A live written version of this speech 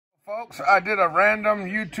Folks, I did a random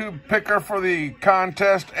YouTube picker for the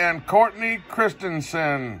contest, and Courtney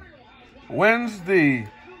Christensen wins the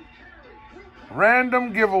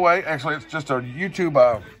random giveaway. Actually, it's just a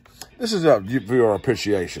YouTube, this is a viewer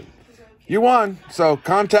appreciation. You won, so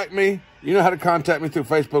contact me. You know how to contact me through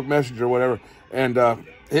Facebook Messenger or whatever, and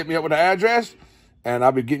hit me up with an address, and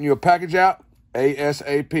I'll be getting you a package out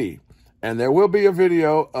ASAP. And there will be a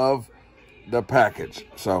video of the package.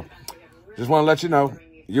 So just want to let you know,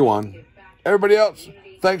 you won. Everybody else,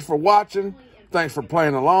 thanks for watching. Thanks for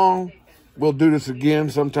playing along. We'll do this again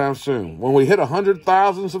sometime soon. When we hit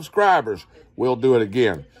 100,000 subscribers, we'll do it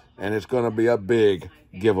again. And it's going to be a big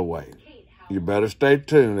giveaway. You better stay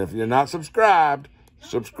tuned. If you're not subscribed,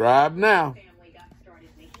 subscribe now.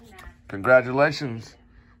 Congratulations,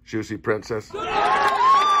 Juicy Princess.